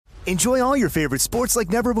Enjoy all your favorite sports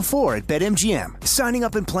like never before at BetMGM. Signing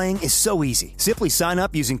up and playing is so easy. Simply sign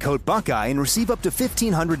up using code Buckeye and receive up to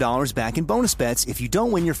 $1,500 back in bonus bets if you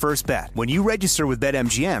don't win your first bet. When you register with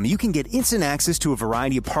BetMGM, you can get instant access to a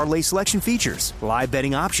variety of parlay selection features, live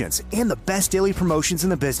betting options, and the best daily promotions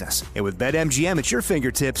in the business. And with BetMGM at your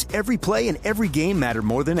fingertips, every play and every game matter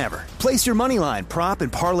more than ever. Place your moneyline, prop,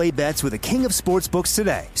 and parlay bets with the king of sportsbooks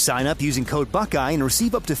today. Sign up using code Buckeye and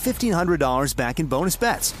receive up to $1,500 back in bonus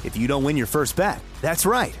bets if you don't win your first bet. That's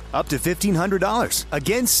right, up to $1,500.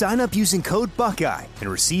 Again, sign up using code Buckeye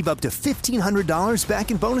and receive up to $1,500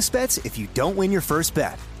 back in bonus bets if you don't win your first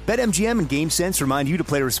bet. BetMGM and GameSense remind you to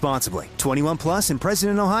play responsibly. 21 plus and present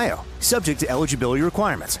in Ohio. Subject to eligibility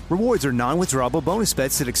requirements. Rewards are non-withdrawable bonus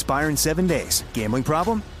bets that expire in 7 days. Gambling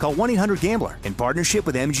problem? Call 1-800-GAMBLER in partnership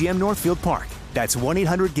with MGM Northfield Park. That's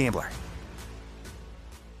 1-800-GAMBLER.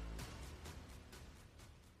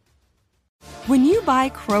 When you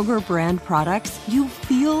buy Kroger brand products, you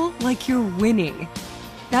feel like you're winning.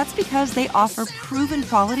 That's because they offer proven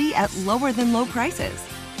quality at lower than low prices.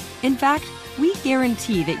 In fact, we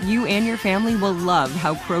guarantee that you and your family will love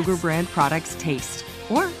how Kroger brand products taste,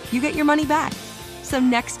 or you get your money back. So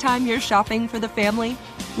next time you're shopping for the family,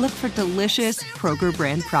 look for delicious Kroger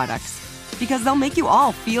brand products, because they'll make you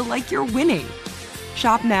all feel like you're winning.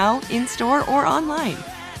 Shop now, in-store, or online.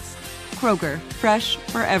 Kroger, fresh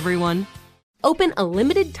for everyone. Open a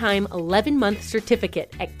limited-time 11-month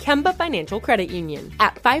certificate at Kemba Financial Credit Union.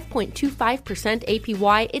 At 5.25%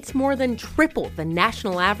 APY, it's more than triple the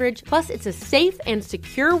national average, plus it's a safe and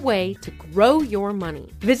secure way to grow your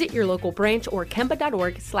money. Visit your local branch or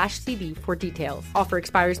kemba.org/cb for details. Offer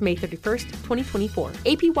expires May 31st, 2024.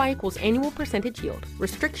 APY equals annual percentage yield.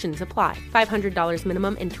 Restrictions apply. $500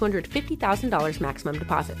 minimum and $250,000 maximum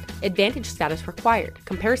deposit. Advantage status required.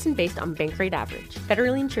 Comparison based on bank rate average.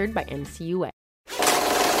 Federally insured by NCUA.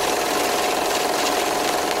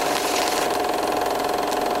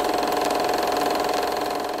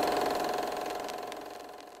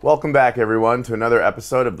 Welcome back, everyone, to another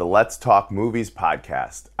episode of the Let's Talk Movies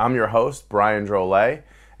podcast. I'm your host, Brian Drolet,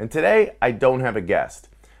 and today I don't have a guest.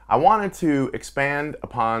 I wanted to expand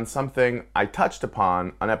upon something I touched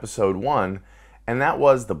upon on episode 1, and that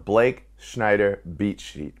was the Blake Schneider beat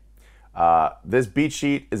sheet. This beat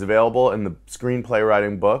sheet is available in the screenplay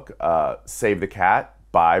writing book, Save the Cat,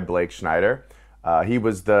 by Blake Schneider. He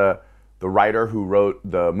was the writer who wrote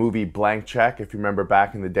the movie Blank Check, if you remember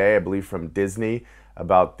back in the day, I believe from Disney,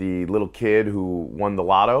 about the little kid who won the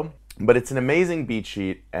lotto. But it's an amazing beat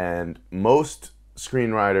sheet, and most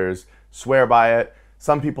screenwriters swear by it.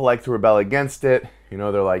 Some people like to rebel against it. You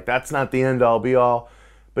know, they're like, that's not the end all be all.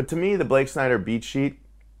 But to me, the Blake Schneider beat sheet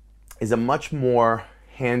is a much more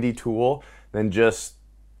handy tool than just,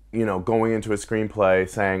 you know, going into a screenplay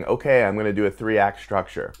saying, okay, I'm going to do a 3-act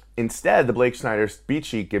structure. Instead, the Blake Schneider beat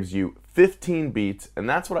sheet gives you 15 beats, and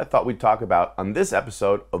that's what I thought we'd talk about on this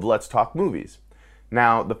episode of Let's Talk Movies.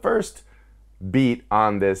 Now, the first beat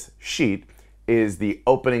on this sheet is the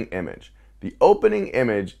opening image. The opening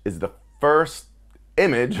image is the first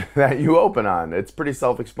image that you open on. It's pretty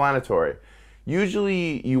self-explanatory.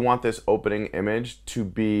 Usually you want this opening image to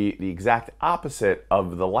be the exact opposite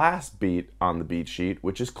of the last beat on the beat sheet,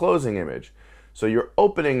 which is closing image. So your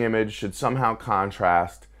opening image should somehow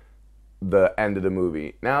contrast the end of the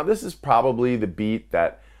movie. Now, this is probably the beat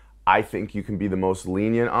that I think you can be the most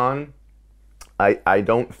lenient on. I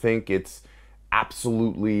don't think it's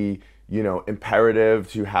absolutely, you know, imperative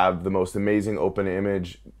to have the most amazing open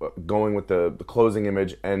image going with the closing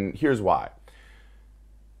image, and here's why.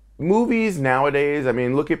 Movies nowadays, I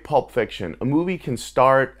mean, look at Pulp Fiction. A movie can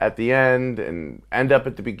start at the end and end up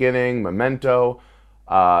at the beginning, Memento.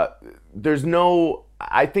 I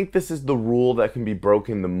think this is the rule that can be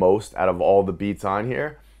broken the most out of all the beats on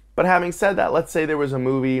here. But having said that, let's say there was a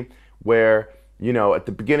movie where, you know, at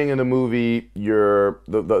the beginning of the movie,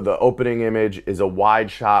 the opening image is a wide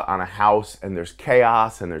shot on a house, and there's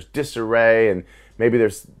chaos and there's disarray, and maybe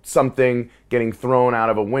there's something getting thrown out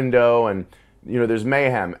of a window, and, you know, there's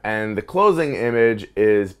mayhem. And the closing image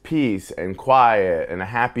is peace and quiet and a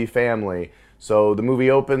happy family. So the movie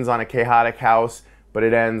opens on a chaotic house, but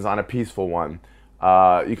it ends on a peaceful one.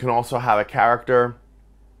 You can also have a character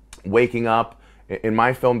waking up. In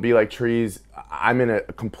my film, Be Like Trees, I'm in a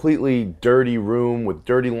completely dirty room with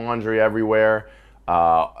dirty laundry everywhere,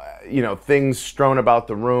 you know, things strewn about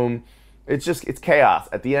the room. It's chaos.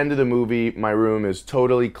 At the end of the movie, my room is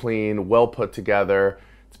totally clean, well put together.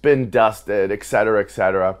 It's been dusted, etc.,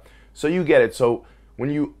 etc. So you get it. So when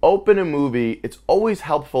you open a movie, it's always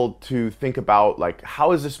helpful to think about, like,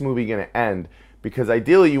 how is this movie going to end? Because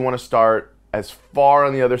ideally, you want to start as far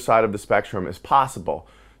on the other side of the spectrum as possible.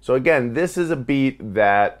 So again, this is a beat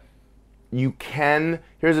that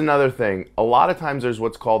here's another thing. A lot of times there's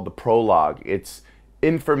what's called the prologue. It's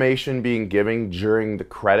information being given during the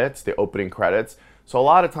credits, the opening credits. So a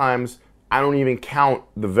lot of times I don't even count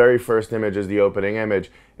the very first image as the opening image.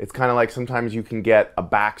 It's kind of like sometimes you can get a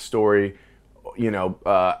backstory.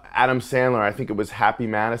 Adam Sandler, I think it was Happy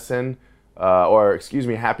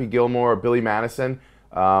Gilmore or Billy Madison.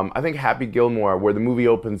 I think Happy Gilmore, where the movie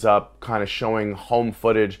opens up kind of showing home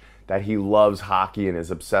footage that he loves hockey and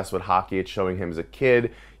is obsessed with hockey. It's showing him as a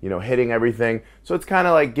kid, hitting everything. So it's kind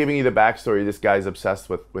of like giving you the backstory. This guy's obsessed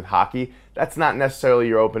with hockey. That's not necessarily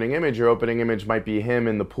your opening image. Your opening image might be him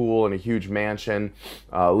in the pool in a huge mansion,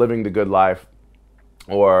 living the good life.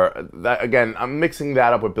 Or that, again, I'm mixing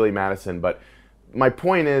that up with Billy Madison, but my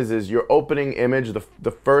point is your opening image,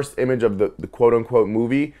 the first image of the quote-unquote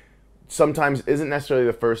movie, sometimes isn't necessarily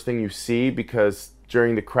the first thing you see, because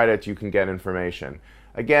during the credits you can get information.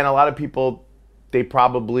 Again, a lot of people, they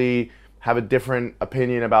probably have a different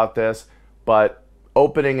opinion about this, but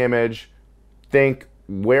opening image, think,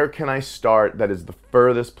 where can I start that is the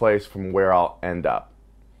furthest place from where I'll end up?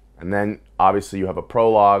 And then obviously you have a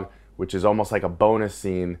prologue, which is almost like a bonus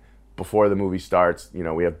scene before the movie starts.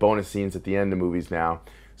 We have bonus scenes at the end of movies now.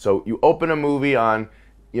 So you open a movie on,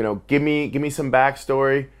 give me some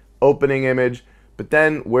backstory, opening image, but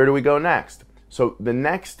then where do we go next? So the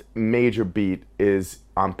next major beat is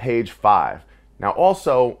on page 5. Now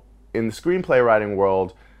also, in the screenplay writing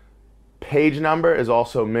world, page number is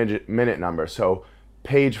also minute number. So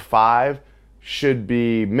page 5 should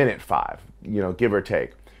be minute 5, give or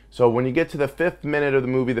take. So when you get to the 5th minute of the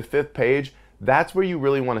movie, the 5th page, that's where you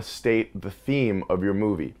really want to state the theme of your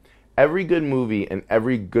movie. Every good movie and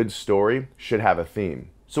every good story should have a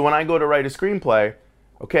theme. So when I go to write a screenplay,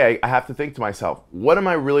 okay, I have to think to myself, what am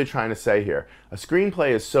I really trying to say here? A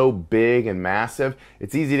screenplay is so big and massive,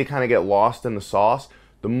 it's easy to kind of get lost in the sauce.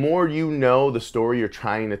 The more you know the story you're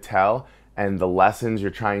trying to tell and the lessons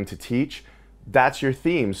you're trying to teach, that's your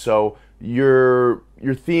theme. So your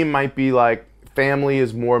theme might be like, family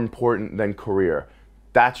is more important than career.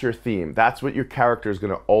 That's your theme. That's what your character is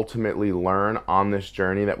going to ultimately learn on this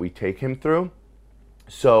journey that we take him through.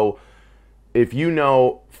 So if you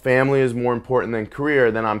know family is more important than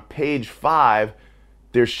career, then on page 5,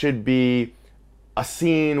 there should be a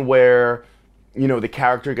scene where, the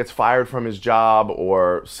character gets fired from his job,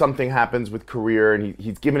 or something happens with career and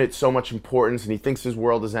he's given it so much importance and he thinks his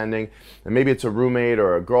world is ending. And maybe it's a roommate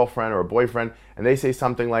or a girlfriend or a boyfriend, and they say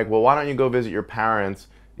something like, well, why don't you go visit your parents?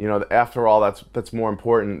 After all, that's more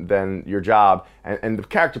important than your job. And the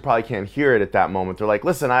character probably can't hear it at that moment. They're like,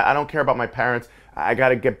 listen, I don't care about my parents. I got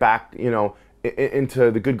to get back,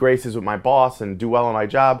 into the good graces with my boss and do well on my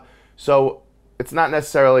job. So it's not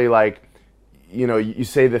necessarily like, you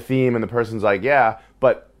say the theme and the person's like, yeah,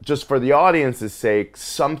 but just for the audience's sake,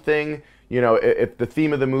 something, if the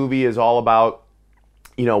theme of the movie is all about,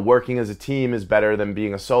 working as a team is better than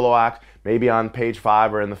being a solo act, maybe on page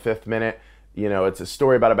 5 or in the 5th minute, it's a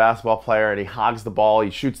story about a basketball player and he hogs the ball,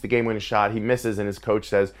 he shoots the game-winning shot, he misses, and his coach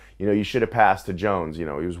says, you should have passed to Jones, he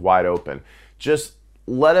was wide open. Just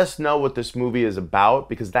let us know what this movie is about,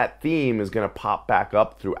 because that theme is going to pop back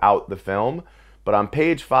up throughout the film. But on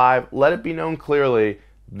page 5, let it be known clearly,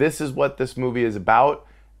 this is what this movie is about,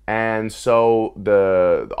 and so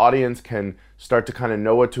the audience can start to kind of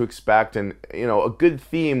know what to expect, and a good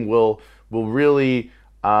theme will really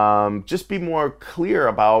just be more clear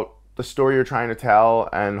about the story you're trying to tell,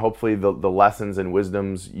 and hopefully the lessons and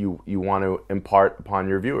wisdoms you want to impart upon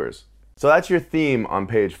your viewers. So that's your theme on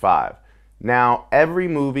page 5. Now, every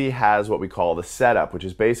movie has what we call the setup, which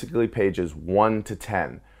is basically pages 1 to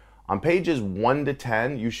 10. On pages 1 to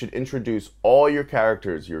 10, you should introduce all your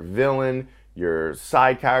characters, your villain, your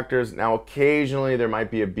side characters. Now, occasionally there might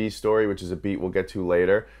be a B story, which is a beat we'll get to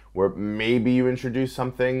later, where maybe you introduce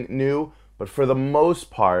something new, but for the most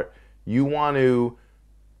part, you want to,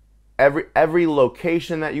 every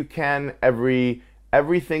location that you can,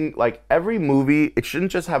 everything, like every movie, it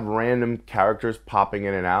shouldn't just have random characters popping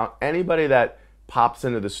in and out. Anybody that pops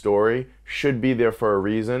into the story should be there for a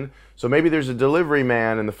reason. So maybe there's a delivery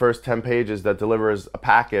man in the first 10 pages that delivers a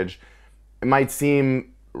package. It might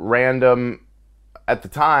seem random at the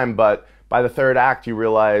time, but by the 3rd act you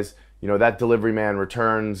realize, that delivery man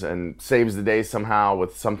returns and saves the day somehow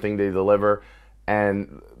with something they deliver.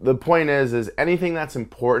 And the point is anything that's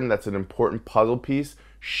important, that's an important puzzle piece,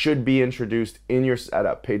 should be introduced in your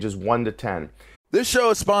setup, pages 1 to 10. This show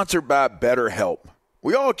is sponsored by BetterHelp.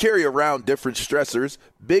 We all carry around different stressors,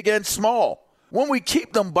 big and small. When we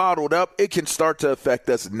keep them bottled up, it can start to affect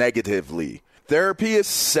us negatively. Therapy is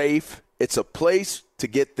safe. It's a place to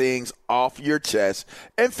get things off your chest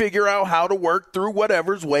and figure out how to work through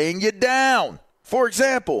whatever's weighing you down. For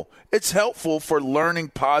example, it's helpful for learning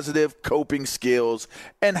positive coping skills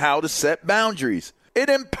and how to set boundaries. It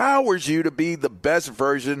empowers you to be the best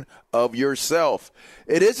version of yourself.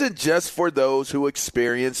 It isn't just for those who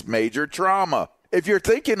experience major trauma. If you're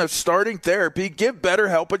thinking of starting therapy, give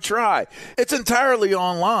BetterHelp a try. It's entirely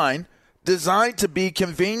online, designed to be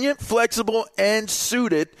convenient, flexible, and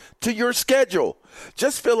suited to your schedule.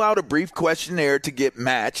 Just fill out a brief questionnaire to get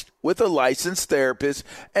matched with a licensed therapist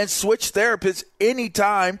and switch therapists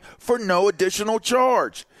anytime for no additional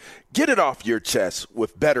charge. Get it off your chest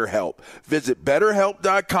with BetterHelp. Visit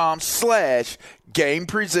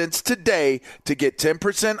BetterHelp.com/GamePresents today to get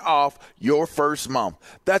 10% off your first month.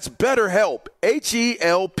 That's BetterHelp,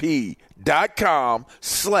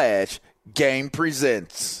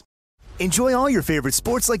 HELP.com/GamePresents. Enjoy all your favorite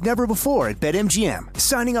sports like never before at BetMGM.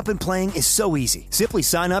 Signing up and playing is so easy. Simply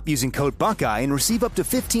sign up using code Buckeye and receive up to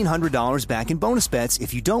 $1,500 back in bonus bets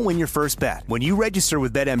if you don't win your first bet. When you register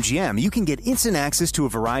with BetMGM, you can get instant access to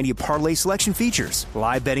a variety of parlay selection features,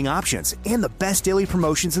 live betting options, and the best daily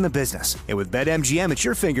promotions in the business. And with BetMGM at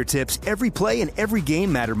your fingertips, every play and every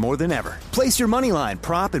game matter more than ever. Place your moneyline,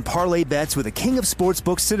 prop, and parlay bets with the king of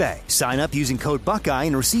sportsbooks today. Sign up using code Buckeye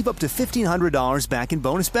and receive up to $1,500 back in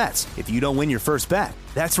bonus bets if you don't win your first bet.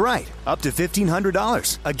 That's right, up to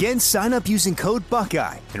 $1,500. Again, sign up using code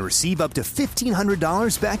Buckeye and receive up to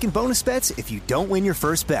 $1,500 back in bonus bets if you don't win your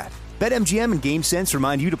first bet. BetMGM and GameSense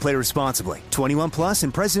remind you to play responsibly. 21 plus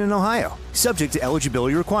and present in Ohio. Subject to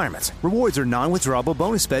eligibility requirements. Rewards are non-withdrawable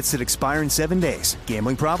bonus bets that expire in 7 days.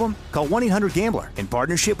 Gambling problem? Call 1-800-GAMBLER in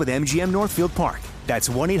partnership with MGM Northfield Park. That's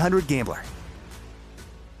 1-800-GAMBLER.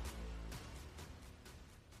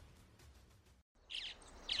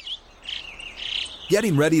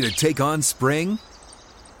 Getting ready to take on spring?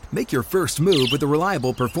 Make your first move with the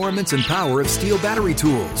reliable performance and power of Steel battery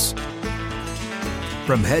tools.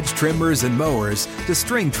 From hedge trimmers and mowers to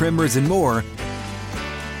string trimmers and more,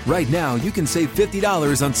 right now you can save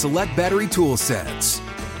 $50 on select battery tool sets.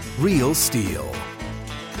 Real Steel.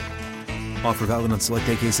 Offer valid on select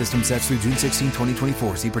AK system sets through June 16,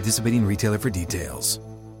 2024. See participating retailer for details.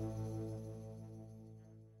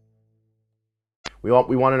 We want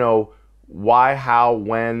to know why, how,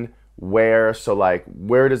 when, where. So like,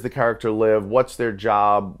 where does the character live? What's their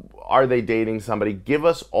job? Are they dating somebody? Give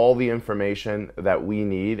us all the information that we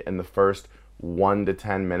need in the first 1 to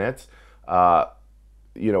 10 minutes.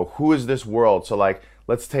 Who is this world? So like,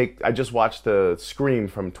 I just watched the Scream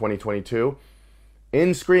from 2022.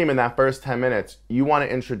 In Scream, in that first 10 minutes, you want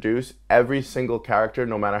to introduce every single character,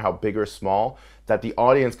 no matter how big or small, that the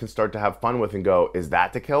audience can start to have fun with and go, is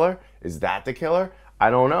that the killer? Is that the killer? I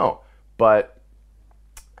don't know. But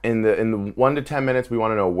in the 1 to 10 minutes, we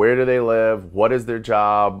want to know, where do they live? What is their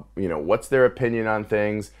job? What's their opinion on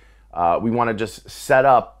things? We want to just set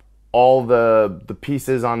up all the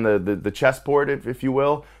pieces on the chessboard, if you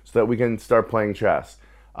will, so that we can start playing chess.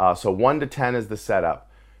 So 1 to 10 is the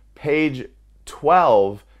setup. Page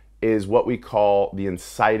 12 is what we call the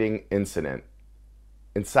inciting incident.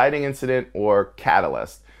 Inciting incident or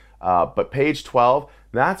catalyst. But page 12,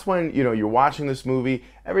 that's when, you're watching this movie,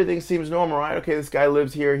 everything seems normal, right? Okay, this guy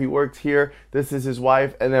lives here, he works here, this is his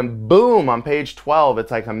wife, and then boom, on page 12,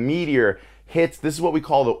 it's like a meteor hits. This is what we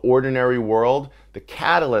call the ordinary world. The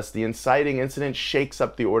catalyst, the inciting incident, shakes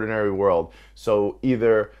up the ordinary world. So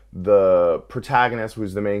either the protagonist,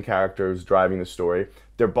 who's the main character who's driving the story,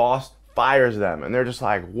 their boss fires them, and they're just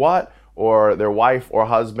like, what? Or their wife or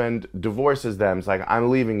husband divorces them. It's like, I'm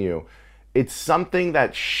leaving you. It's something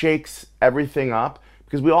that shakes everything up,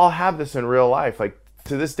 because we all have this in real life. Like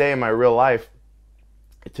to this day in my real life,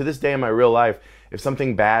 if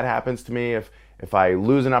something bad happens to me, if I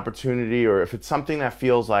lose an opportunity, or if it's something that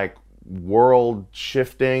feels like world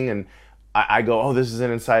shifting, and I go, oh, this is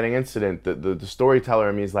an inciting incident. The storyteller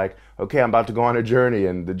in me is like, okay, I'm about to go on a journey,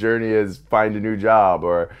 and the journey is find a new job,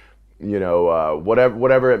 or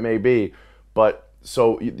whatever it may be. But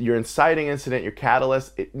so your inciting incident, your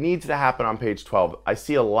catalyst, it needs to happen on page 12. I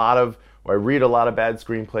read a lot of bad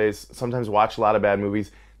screenplays, sometimes watch a lot of bad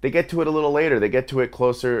movies. They get to it a little later. They get to it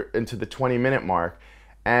closer into the 20-minute mark.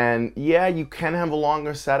 And yeah, you can have a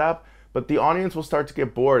longer setup, but the audience will start to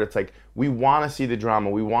get bored. It's like, we want to see the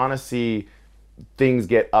drama. We want to see things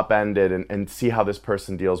get upended and see how this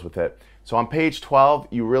person deals with it. So on page 12,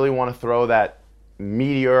 you really want to throw that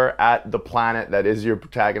meteor at the planet that is your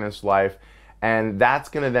protagonist's life. And that's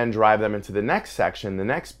going to then drive them into the next section, the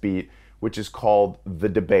next beat, which is called the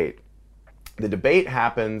debate. The debate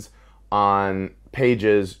happens on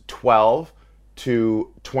pages 12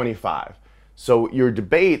 to 25. So your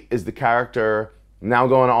debate is the character now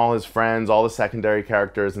going to all his friends, all the secondary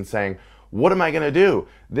characters, and saying, what am I going to do?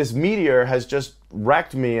 This meteor has just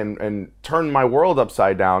wrecked me and turned my world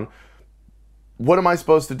upside down. What am I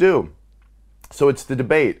supposed to do? So it's the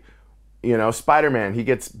debate. You know, Spider-Man, he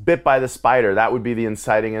gets bit by the spider. That would be the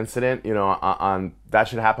inciting incident, you know, on that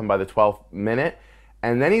should happen by the 12th minute.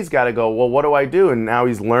 And then he's got to go, well, what do I do? And now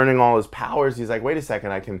he's learning all his powers. He's like, wait a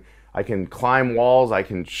second, I can climb walls, I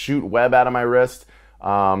can shoot web out of my wrist.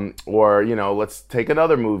 Or, you know, let's take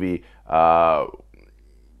another movie,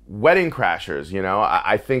 Wedding Crashers. You know,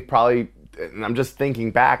 I think probably, and I'm just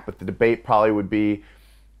thinking back, but the debate probably would be,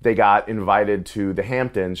 they got invited to the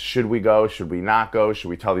Hamptons. Should we go? Should we not go? Should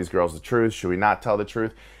we tell these girls the truth? Should we not tell the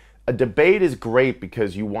truth? A debate is great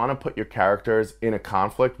because you want to put your characters in a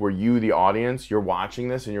conflict where you, the audience, you're watching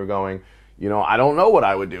this and you're going, you know, I don't know what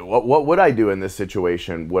I would do. What would I do in this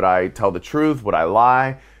situation? Would I tell the truth? Would I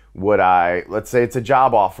lie? Would I, let's say it's a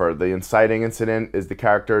job offer. The inciting incident is the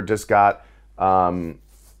character just got, a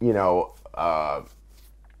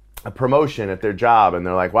promotion at their job and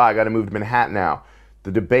they're like, wow, I got to move to Manhattan now.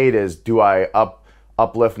 The debate is, do I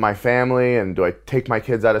uplift my family and do I take my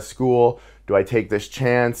kids out of school? Do I take this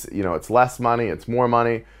chance? You know, it's less money, it's more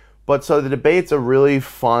money. But so the debate's a really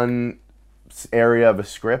fun area of a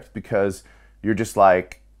script because you're just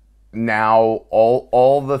like, now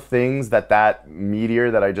all the things that meteor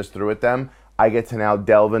that I just threw at them, I get to now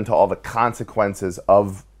delve into all the consequences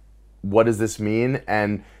of what does this mean?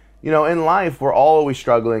 And, you know, in life, we're all always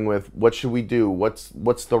struggling with what should we do? What's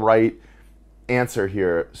the right answer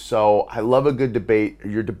here? So I love a good debate.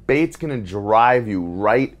 Your debate's going to drive you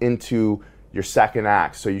right into your second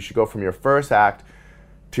act. So you should go from your first act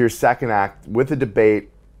to your second act with a debate.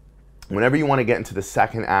 Whenever you want to get into the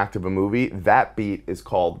second act of a movie, that beat is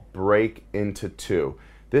called break into two.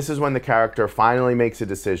 This is when the character finally makes a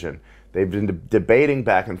decision. They've been debating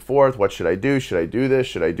back and forth. What should I do? Should I do this?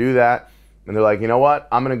 Should I do that? And they're like, you know what?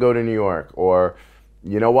 I'm going to go to New York. Or,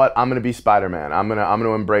 you know what? I'm going to be Spider-Man. I'm going to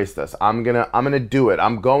embrace this. I'm going to do it.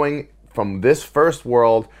 I'm going from this first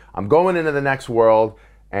world. I'm going into the next world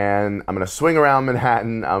and I'm going to swing around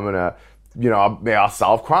Manhattan. I'm going to, you know, I'll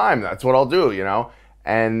solve crime. That's what I'll do, you know?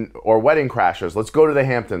 Or Wedding Crashers. Let's go to the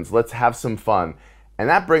Hamptons. Let's have some fun. And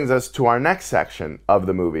that brings us to our next section of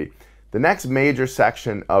the movie. The next major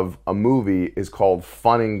section of a movie is called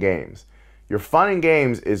Fun and Games. Your Fun and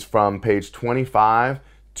Games is from page 25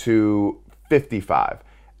 to 55.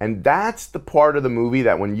 And that's the part of the movie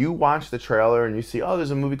that when you watch the trailer and you see, oh,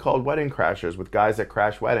 there's a movie called Wedding Crashers with guys that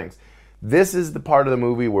crash weddings. This is the part of the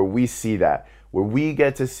movie where we see that, where we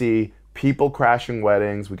get to see people crashing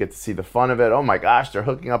weddings. We get to see the fun of it. Oh my gosh, they're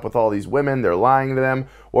hooking up with all these women. They're lying to them.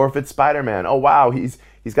 Or if it's Spider-Man, oh wow, he's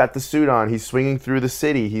got the suit on. He's swinging through the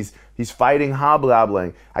city. He's fighting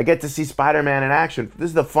hobgoblin. I get to see Spider-Man in action. This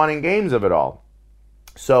is the fun and games of it all.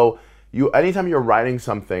 So anytime you're writing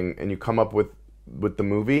something and you come up with the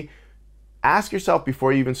movie, ask yourself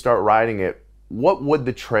before you even start writing it, what would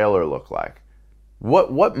the trailer look like?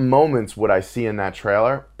 What moments would I see in that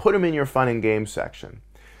trailer? Put them in your fun and games section.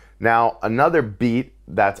 Now, another beat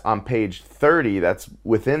that's on page 30 that's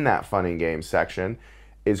within that fun and games section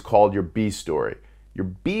is called your B story. Your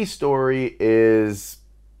B story is,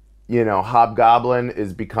 you know, Hobgoblin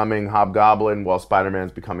is becoming Hobgoblin while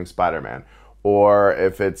Spider-Man's becoming Spider-Man. Or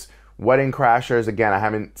if it's Wedding Crashers, again, I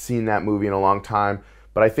haven't seen that movie in a long time,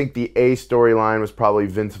 but I think the A storyline was probably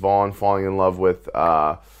Vince Vaughn falling in love with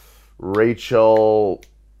Rachel,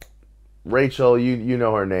 you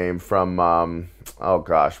know her name from, oh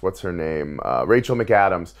gosh, what's her name? Rachel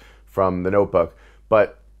McAdams from The Notebook.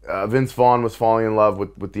 But Vince Vaughn was falling in love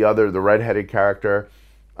with the redheaded character.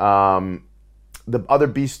 The other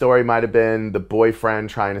B story might have been the boyfriend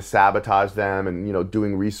trying to sabotage them and, you know,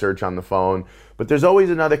 doing research on the phone. But there's always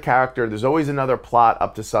another character. There's always another plot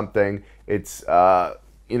up to something. It's,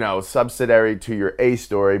 you know, subsidiary to your A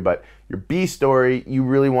story. But your B story, you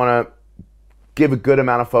really want to give a good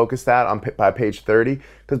amount of focus by page 30.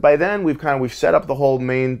 Because by then, we've set up the whole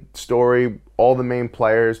main story, all the main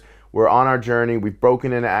players. We're on our journey. We've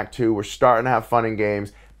broken into Act 2. We're starting to have fun and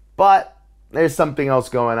games. But there's something else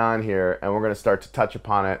going on here, and we're going to start to touch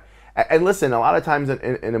upon it. And listen, a lot of times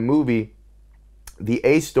in a movie, the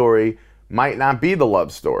A story might not be the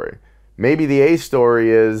love story. Maybe the A story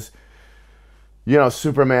is, you know,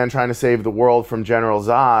 Superman trying to save the world from General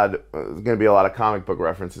Zod. There's going to be a lot of comic book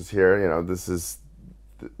references here. You know, this is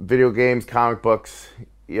video games, comic books.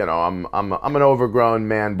 You know, I'm an overgrown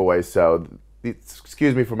man boy, so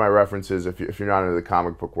excuse me for my references if you're not into the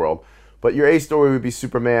comic book world. But your A story would be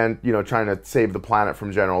Superman, you know, trying to save the planet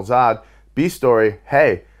from General Zod. B story,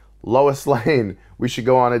 hey, Lois Lane, we should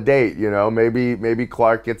go on a date, you know, maybe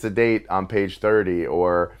Clark gets a date on page 30,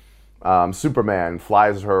 or Superman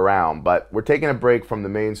flies her around. But we're taking a break from the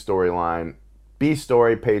main storyline. B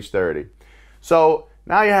story, page 30. So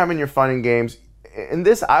now you're having your fun and games. And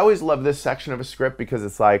this, I always love this section of a script, because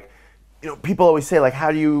it's like, you know, people always say, like,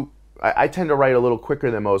 how do you, I tend to write a little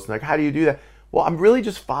quicker than most. Like, how do you do that? Well, I'm really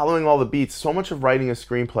just following all the beats. So much of writing a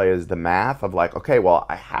screenplay is the math of like, okay, well,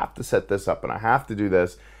 I have to set this up and I have to do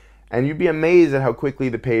this. And you'd be amazed at how quickly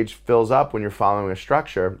the page fills up when you're following a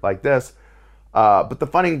structure like this. But the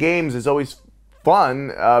fun and games is always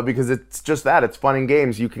fun because it's just that. It's fun and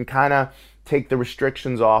games. You can kind of take the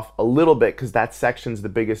restrictions off a little bit, because that section's the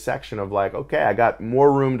biggest section of like, okay, I got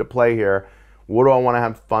more room to play here. What do I want to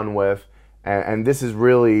have fun with? And this is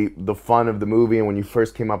really the fun of the movie. And when you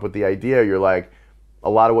first came up with the idea, you're like, a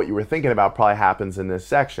lot of what you were thinking about probably happens in this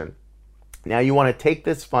section. Now you want to take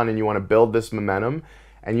this fun and you want to build this momentum,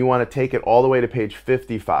 and you want to take it all the way to page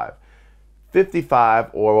 55. 55,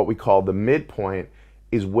 or what we call the midpoint,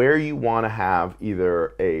 is where you want to have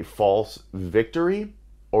either a false victory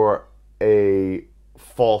or a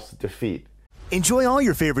false defeat. Enjoy all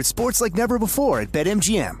your favorite sports like never before at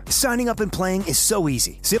BetMGM. Signing up and playing is so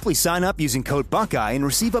easy. Simply sign up using code Buckeye and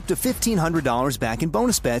receive up to $1,500 back in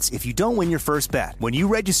bonus bets if you don't win your first bet. When you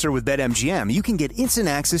register with BetMGM, you can get instant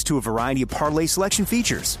access to a variety of parlay selection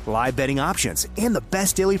features, live betting options, and the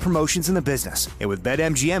best daily promotions in the business. And with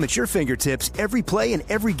BetMGM at your fingertips, every play and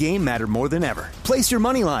every game matter more than ever. Place your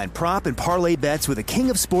moneyline, prop, and parlay bets with the king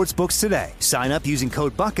of sportsbooks today. Sign up using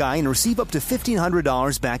code Buckeye and receive up to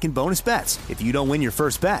 $1,500 back in bonus bets if you don't win your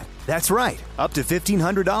first bet. That's right, up to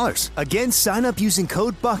 $1,500. Again, sign up using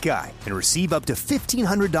code Buckeye and receive up to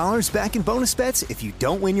 $1,500 back in bonus bets if you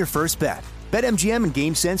don't win your first bet. BetMGM and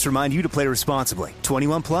GameSense remind you to play responsibly.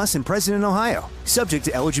 21 plus and present in Ohio. Subject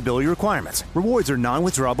to eligibility requirements. Rewards are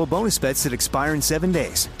non-withdrawable bonus bets that expire in 7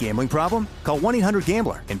 days. Gambling problem? Call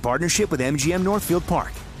 1-800-GAMBLER in partnership with MGM Northfield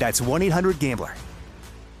Park. That's 1-800-GAMBLER.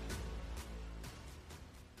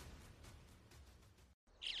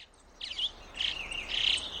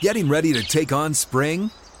 Getting ready to take on spring?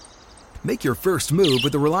 Make your first move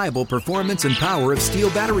with the reliable performance and power of Steel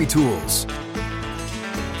battery tools.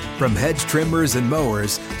 From hedge trimmers and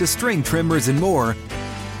mowers to string trimmers and more,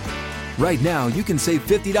 right now you can save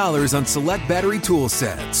 $50 on select battery tool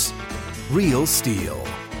sets. Real Steel.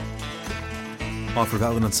 Offer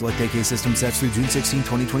valid on select AK system sets through June 16,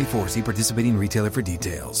 2024. See participating retailer for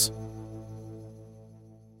details.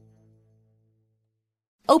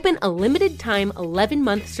 Open a limited-time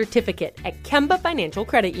 11-month certificate at Kemba Financial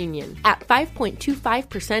Credit Union. At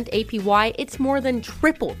 5.25% APY, it's more than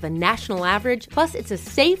triple the national average, plus it's a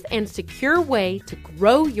safe and secure way to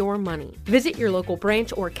grow your money. Visit your local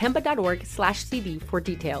branch or kemba.org/CD for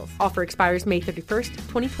details. Offer expires May 31st,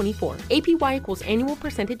 2024. APY equals annual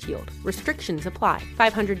percentage yield. Restrictions apply.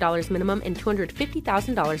 $500 minimum and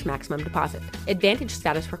 $250,000 maximum deposit. Advantage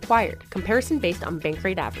status required. Comparison based on bank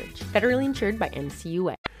rate average. Federally insured by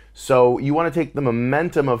NCUA. So you want to take the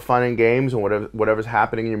momentum of fun and games and whatever's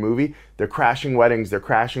happening in your movie. They're crashing weddings.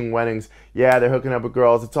 Yeah, they're hooking up with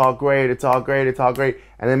girls. It's all great.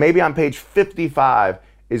 And then maybe on page 55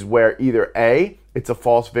 is where either A, it's a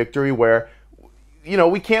false victory where, you know,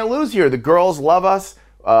 we can't lose here. The girls love us.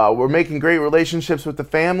 We're making great relationships with the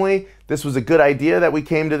family. This was a good idea that we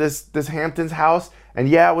came to this Hamptons house. And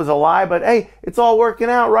yeah, it was a lie, but hey, it's all working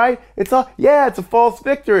out, right? It's a false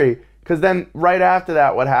victory. Because then right after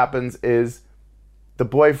that, what happens is the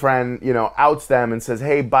boyfriend, you know, outs them and says,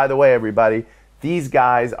 hey, by the way, everybody, these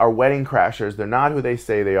guys are wedding crashers. They're not who they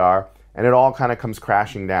say they are. And it all kind of comes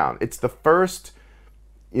crashing down. It's the first,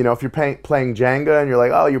 you know, if you're playing Jenga and you're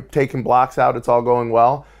like, oh, you're taking blocks out, it's all going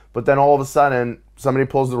well. But then all of a sudden, somebody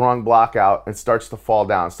pulls the wrong block out and starts to fall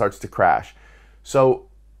down, starts to crash. So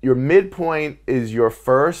your midpoint is your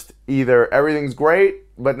first, either everything's great,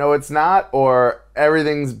 but no, it's not, or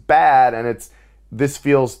everything's bad and this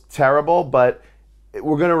feels terrible, but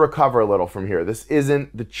we're going to recover a little from here. This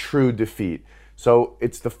isn't the true defeat. So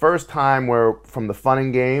it's the first time where from the fun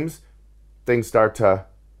and games, things start to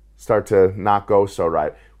not go so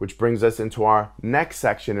right, which brings us into our next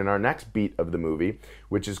section in our next beat of the movie,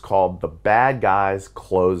 which is called The Bad Guys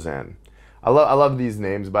Close In. I love these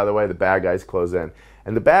names, by the way, The Bad Guys Close In.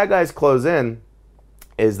 And The Bad Guys Close In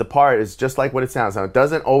is just like what it sounds. Now, it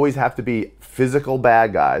doesn't always have to be physical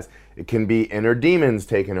bad guys. It can be inner demons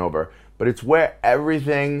taking over. But it's where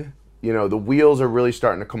everything, you know, the wheels are really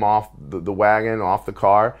starting to come off the wagon, off the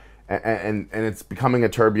car, and it's becoming a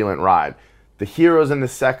turbulent ride. The heroes in the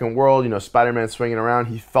second world, you know, Spider-Man swinging around,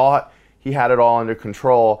 he thought he had it all under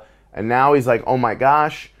control. And now he's like, oh my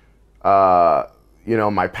gosh,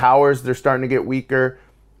 my powers, they're starting to get weaker.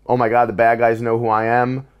 Oh my God, the bad guys know who I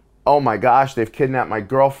am. Oh my gosh, they've kidnapped my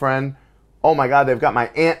girlfriend. Oh my God, they've got my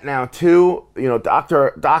aunt now too. Doc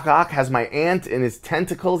Ock has my aunt in his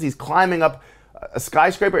tentacles. He's climbing up a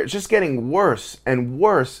skyscraper. It's just getting worse and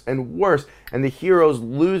worse and worse. And the hero's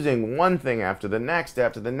losing one thing after the next.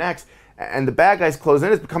 And the bad guys close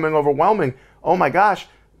in. It's becoming overwhelming. Oh my gosh.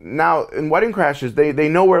 Now in Wedding Crashers, they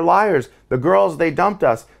know we're liars. The girls, they dumped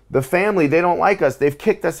us. The family, they don't like us. They've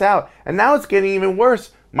kicked us out. And now it's getting even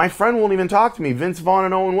worse. My friend won't even talk to me. Vince Vaughn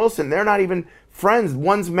and Owen Wilson, they're not even friends.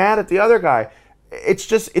 One's mad at the other guy.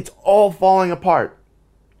 It's all falling apart.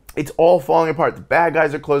 It's all falling apart. The bad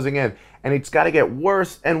guys are closing in. And it's got to get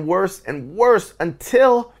worse and worse and worse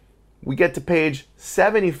until we get to page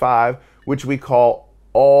 75, which we call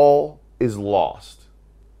All is Lost.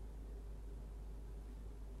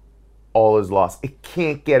 All is lost. It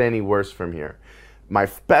can't get any worse from here. My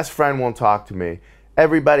best friend won't talk to me.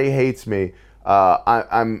 Everybody hates me.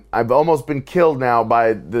 I've almost been killed now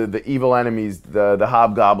by the evil enemies, the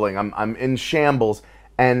hobgoblin. I'm in shambles.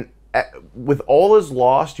 And with All is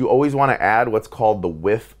Lost, you always want to add what's called the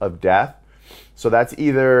whiff of death. So that's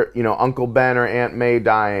either Uncle Ben or Aunt May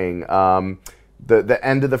dying, the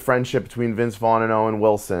end of the friendship between Vince Vaughn and Owen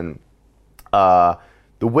Wilson. The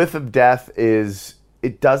whiff of death is,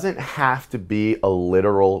 it doesn't have to be a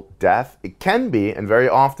literal death. It can be, and very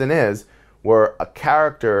often is, where a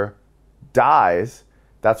character dies.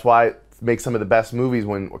 That's why it makes some of the best movies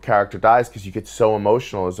when a character dies, because you get so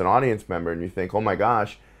emotional as an audience member and you think, oh my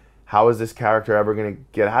gosh, how is this character ever going to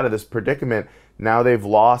get out of this predicament? Now they've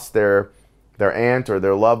lost their aunt or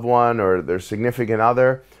their loved one or their significant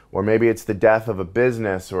other, or maybe it's the death of a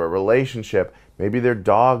business or a relationship. Maybe their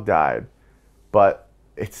dog died. But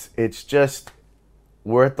it's just,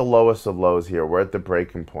 we're at the lowest of lows here. We're at the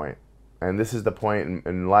breaking point. And this is the point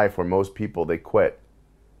in life where most people, they quit.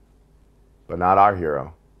 But not our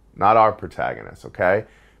hero, not our protagonist, okay?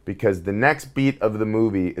 Because the next beat of the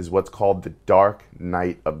movie is what's called the Dark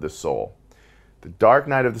Night of the Soul. The Dark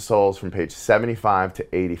Night of the Soul is from page 75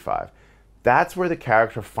 to 85. That's where the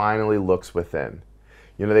character finally looks within.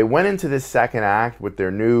 They went into this second act with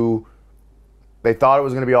their they thought it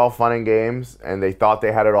was going to be all fun and games, and they thought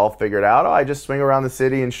they had it all figured out. Oh, I just swing around the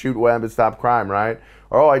city and shoot web and stop crime, right?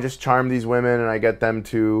 Or, oh, I just charm these women and I get them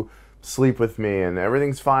to sleep with me and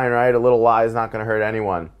everything's fine, right? A little lie is not going to hurt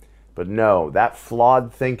anyone. But no, that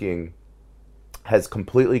flawed thinking has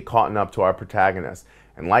completely caught up to our protagonist.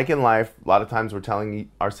 And like in life, a lot of times we're telling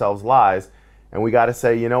ourselves lies, and we got to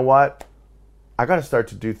say, you know what? I got to start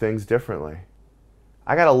to do things differently.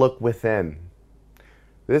 I got to look within.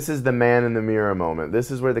 This is the man in the mirror moment. This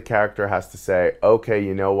is where the character has to say, okay,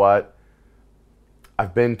 you know what?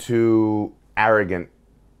 I've been too arrogant.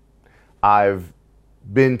 I've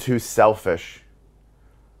been too selfish.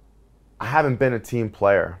 I haven't been a team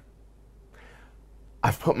player.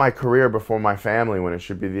 I've put my career before my family when it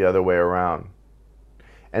should be the other way around.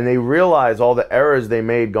 And they realize all the errors they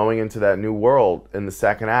made going into that new world in the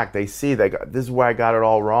second act. They see, this is where I got it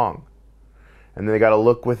all wrong. And then they got to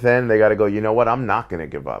look within. They got to go, you know what? I'm not going to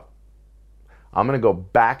give up. I'm going to go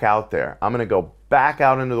back out there. I'm going to go back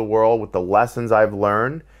out into the world with the lessons I've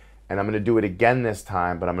learned. And I'm going to do it again this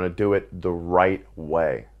time, but I'm going to do it the right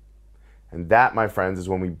way. And that, my friends, is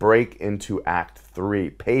when we break into Act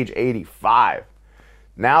 3, page 85.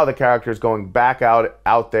 Now the character is going back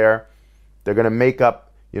out there. They're going to make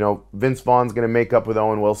up, Vince Vaughn's going to make up with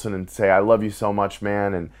Owen Wilson and say, I love you so much,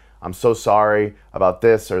 man, and I'm so sorry about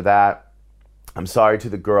this or that. I'm sorry to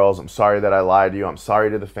the girls. I'm sorry that I lied to you. I'm sorry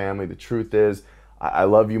to the family. The truth is, I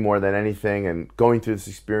love you more than anything, and going through this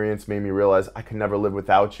experience made me realize I could never live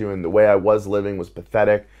without you, and the way I was living was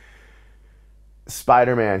pathetic.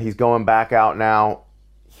 Spider-Man, he's going back out now.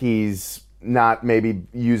 He's not maybe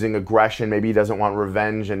using aggression. Maybe he doesn't want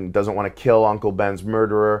revenge and doesn't want to kill Uncle Ben's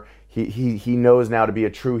murderer. He knows now to be a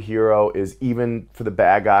true hero is even for the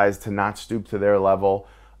bad guys to not stoop to their level.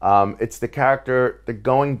 It's the character, they're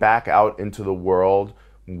going back out into the world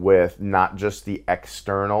with not just the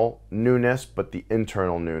external newness, but the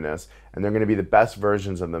internal newness. And they're going to be the best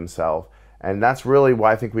versions of themselves. And that's really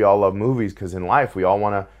why I think we all love movies, because in life we all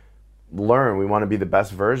want to learn. We want to be the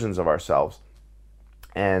best versions of ourselves.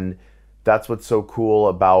 And that's what's so cool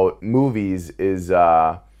about movies is,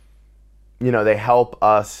 they help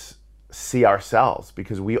us see ourselves,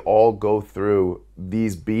 because we all go through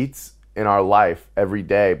these beats in our life every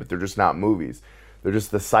day, but they're just not movies. They're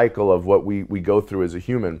just the cycle of what we go through as a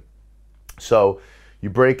human. So you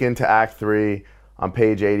break into Act 3 on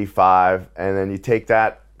page 85, and then you take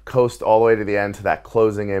that, coast all the way to the end to that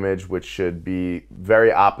closing image, which should be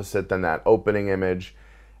very opposite than that opening image.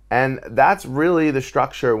 And that's really the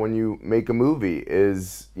structure when you make a movie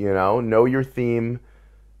is, know your theme,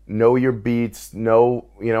 know your beats,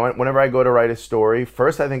 whenever I go to write a story,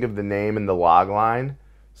 first I think of the name and the log line.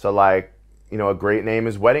 So like, a great name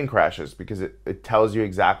is Wedding Crashers because it tells you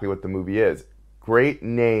exactly what the movie is. Great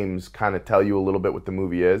names kind of tell you a little bit what the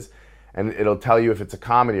movie is, and it'll tell you if it's a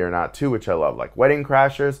comedy or not too, which I love. Like Wedding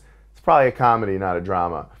Crashers, it's probably a comedy, not a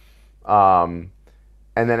drama.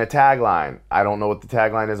 And then a tagline. I don't know what the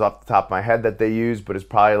tagline is off the top of my head that they use, but it's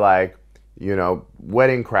probably like,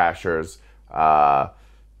 Wedding Crashers.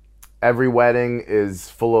 Every wedding is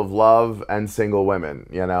full of love and single women,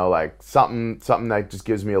 like something that just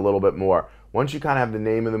gives me a little bit more. Once you kind of have the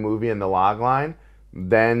name of the movie and the log line,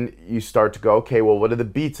 then you start to go, okay, well, what are the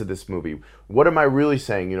beats of this movie? What am I really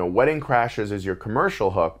saying? Wedding Crashers is your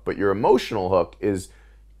commercial hook, but your emotional hook is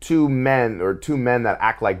two men that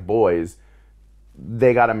act like boys.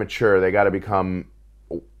 They got to mature. They got to become,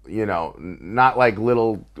 not like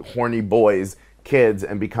little horny boys, kids,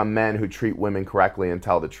 and become men who treat women correctly and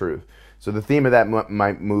tell the truth. So the theme of that movie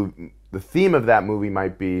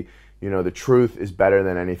might be, the truth is better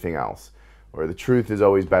than anything else, or the truth is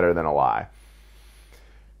always better than a lie.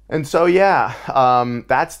 And so,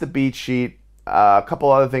 that's the beat sheet. A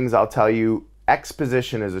couple other things I'll tell you.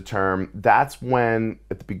 Exposition is a term. That's when,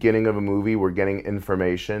 at the beginning of a movie, we're getting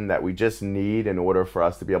information that we just need in order for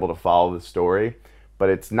us to be able to follow the story. But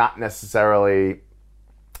it's not necessarily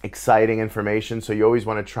exciting information, so you always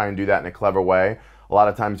want to try and do that in a clever way. A lot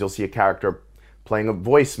of times you'll see a character playing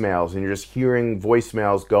voicemails, and you're just hearing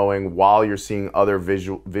voicemails going while you're seeing other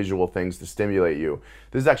visual things to stimulate you.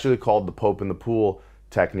 This is actually called the Pope in the Pool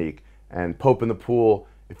technique. And Pope in the Pool,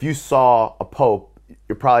 if you saw a Pope,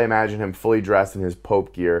 you probably imagine him fully dressed in his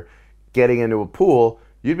Pope gear, getting into a pool.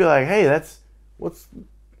 You'd be like, hey, what's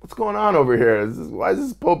going on over here? Why is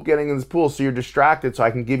this Pope getting in this pool? So you're distracted, so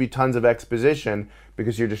I can give you tons of exposition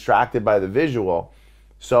because you're distracted by the visual.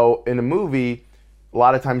 So in a movie, a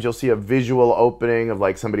lot of times you'll see a visual opening of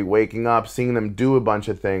like somebody waking up, seeing them do a bunch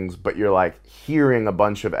of things, but you're like hearing a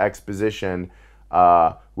bunch of exposition,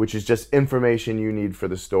 which is just information you need for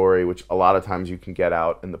the story, which a lot of times you can get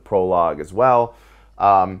out in the prologue as well.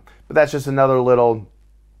 But that's just another little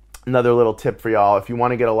tip for y'all. If you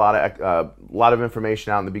want to get a lot of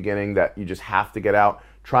information out in the beginning that you just have to get out,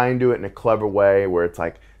 try and do it in a clever way where it's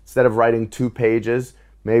like, instead of writing 2 pages,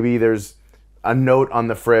 maybe there's a note on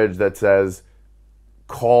the fridge that says,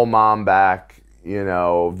 call mom back,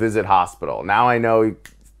 visit hospital. Now I know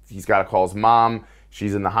he's got to call his mom.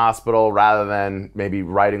 She's in the hospital, rather than maybe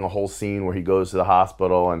writing a whole scene where he goes to the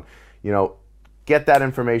hospital. And, get that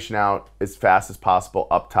information out as fast as possible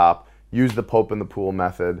up top. Use the Pope in the Pool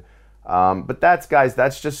method. But that's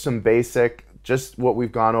just some basic, just what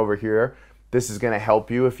we've gone over here. This is going to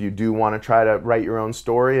help you if you do want to try to write your own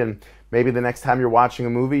story. And maybe the next time you're watching a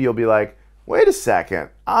movie, you'll be like, wait a second.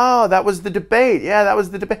 Oh, that was the debate. Yeah, that was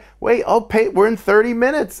the debate. Wait, we're in 30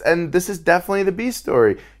 minutes, and this is definitely the B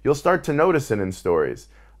story. You'll start to notice it in stories.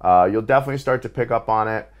 You'll definitely start to pick up on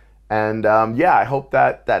it. And I hope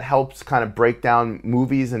that helps kind of break down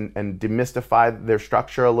movies and demystify their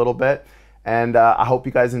structure a little bit. And I hope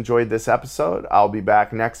you guys enjoyed this episode. I'll be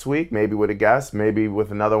back next week, maybe with a guest, maybe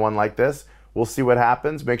with another one like this. We'll see what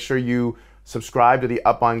happens. Make sure you subscribe to the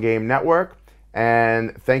Up On Game Network.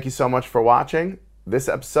 And thank you so much for watching this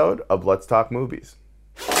episode of Let's Talk Movies.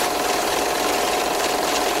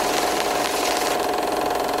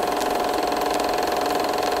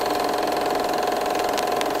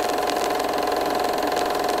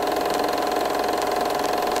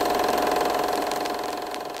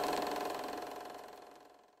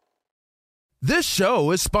 This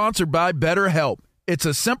show is sponsored by BetterHelp. It's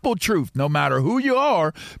a simple truth. No matter who you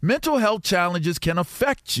are, mental health challenges can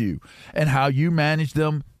affect you, and how you manage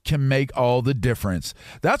them can make all the difference.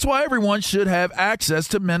 That's why everyone should have access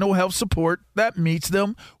to mental health support that meets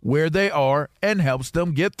them where they are and helps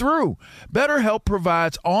them get through. BetterHelp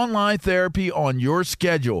provides online therapy on your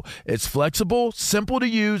schedule. It's flexible, simple to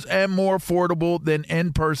use, and more affordable than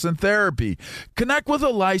in-person therapy. Connect with a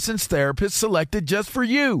licensed therapist selected just for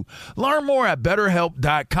you. Learn more at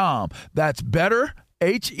BetterHelp.com. That's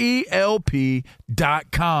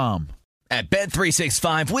BetterHelp.com. At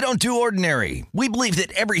Bet365, we don't do ordinary. We believe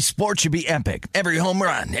that every sport should be epic. Every home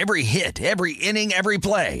run, every hit, every inning, every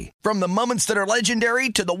play. From the moments that are legendary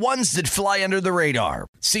to the ones that fly under the radar.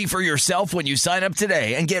 See for yourself when you sign up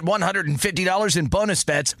today and get $150 in bonus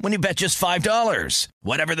bets when you bet just $5.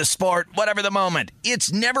 Whatever the sport, whatever the moment,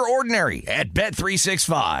 it's never ordinary at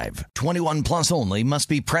Bet365. 21 plus only. Must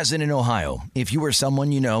be present in Ohio. If you or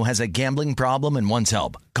someone you know has a gambling problem and wants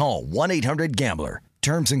help, call 1-800-GAMBLER.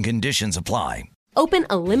 Terms and conditions apply. Open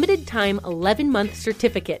a limited-time 11-month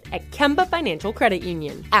certificate at Kemba Financial Credit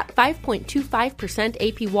Union. At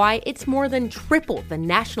 5.25% APY, it's more than triple the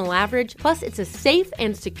national average, plus it's a safe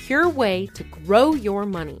and secure way to grow your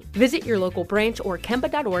money. Visit your local branch or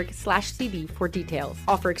kemba.org/CD for details.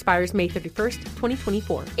 Offer expires May 31st,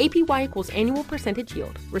 2024. APY equals annual percentage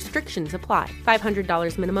yield. Restrictions apply.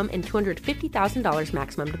 $500 minimum and $250,000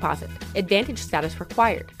 maximum deposit. Advantage status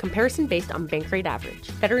required. Comparison based on bank rate average.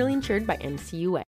 Federally insured by NCUA.